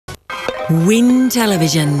Win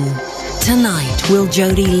Television. Tonight, will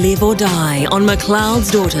Jodie live or die on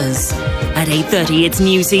Mcleods Daughters? At 8:30, it's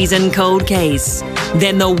new season Cold Case.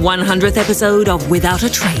 Then the 100th episode of Without a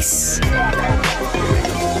Trace.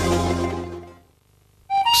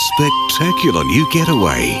 Spectacular new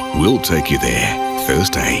getaway. We'll take you there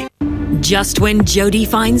Thursday. Just when Jodie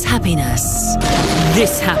finds happiness,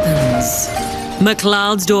 this happens.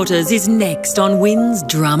 Mcleods Daughters is next on Win's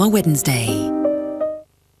Drama Wednesday.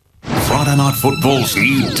 Friday Night Football's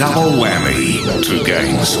new double whammy. 2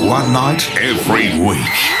 games, 1 night every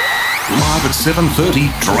week. Live at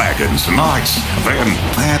 7:30, Dragons Night. Then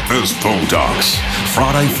Panthers Bulldogs.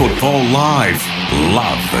 Friday Football Live.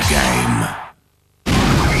 Love the game.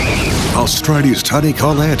 Australia's Tony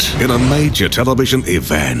Collette in a major television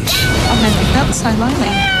event. Oh man, I felt so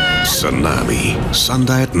lonely. Tsunami,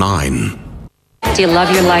 Sunday at 9. Do you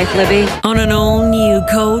love your life, Libby? On an all-new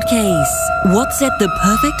Cold Case, what set the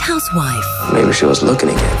perfect housewife Maybe she was looking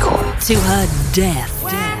to get caught. to her death?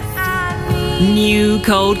 New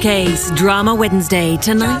Cold Case, Drama Wednesday,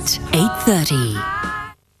 tonight, 8:30.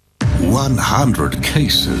 100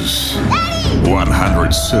 cases,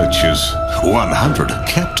 100 searches, 100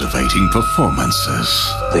 captivating performances.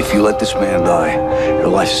 If you let this man die, your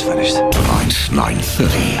life is finished. Tonight,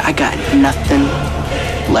 9:30. I got nothing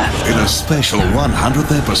left. In a special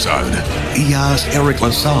 100th episode, ER's Eric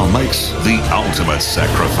LaSalle makes the ultimate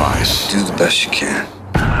sacrifice. Do the best you can.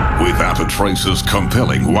 Without a Trace's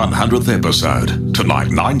compelling 100th episode. Tonight,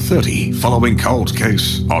 9:30, following Cold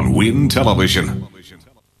Case on Win Television.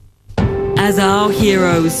 As our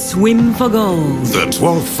heroes swim for gold, The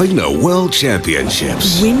 12th FINA World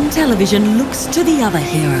Championships. Win Television looks to the other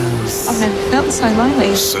heroes. Oh man, I felt so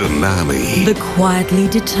lonely. Tsunami. The quietly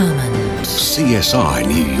determined, CSI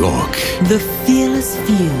New York. the fearless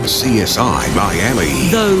few, CSI Miami.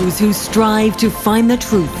 those who strive to find the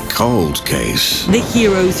truth, Cold Case. the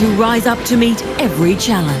heroes who rise up to meet every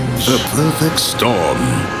challenge. The Perfect Storm.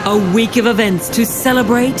 A week of events to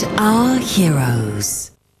celebrate our heroes.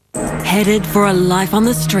 Headed for a life on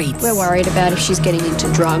the streets. We're worried about if she's getting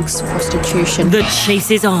into drugs, prostitution. The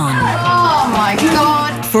chase is on. Oh my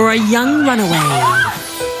god. For a young runaway.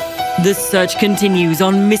 The search continues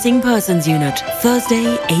on Missing Persons Unit,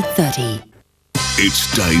 Thursday, 8:30.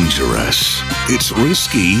 It's dangerous. It's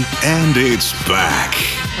risky. And it's back.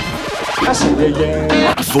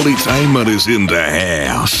 Footytainment is in the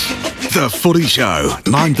house. The Footy Show,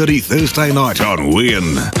 9:30 Thursday night on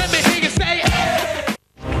Win.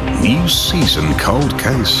 New season Cold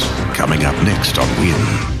Case coming up next on Win.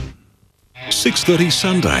 6:30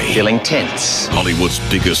 Sunday. Feeling tense. Hollywood's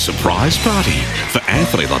biggest surprise party for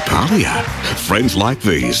Anthony LaPaglia. Friends Like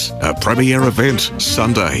These, a premiere event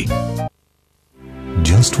Sunday.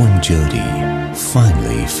 Just when Jodie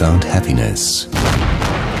finally found happiness,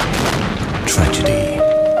 tragedy.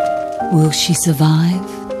 Will she survive?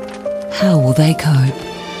 How will they cope?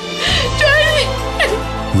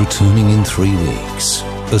 Returning in 3 weeks,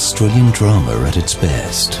 Australian drama at its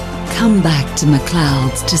best. Come back to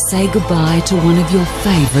Mcleods to say goodbye to one of your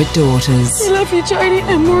favourite daughters. I love you, Jodie,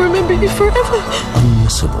 and we'll remember you forever.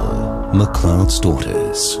 Unmissable. Mcleods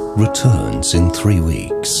Daughters returns in 3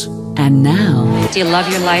 weeks. And now, Do you love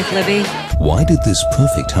your life, Libby? Why did this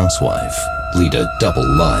perfect housewife lead a double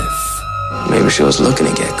life? Maybe she was looking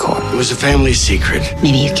to get caught. It was a family secret.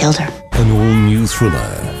 Maybe you killed her. An all-new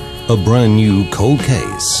thriller. A brand new Cold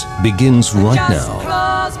Case begins right now.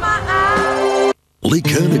 Lee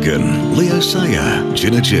Kernaghan, Leo Sayer,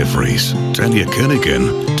 Jenna Jeffries, Tanya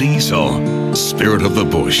Kernaghan, Diesel, Spirit of the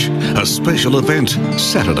Bush, a special event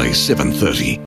Saturday 7:30.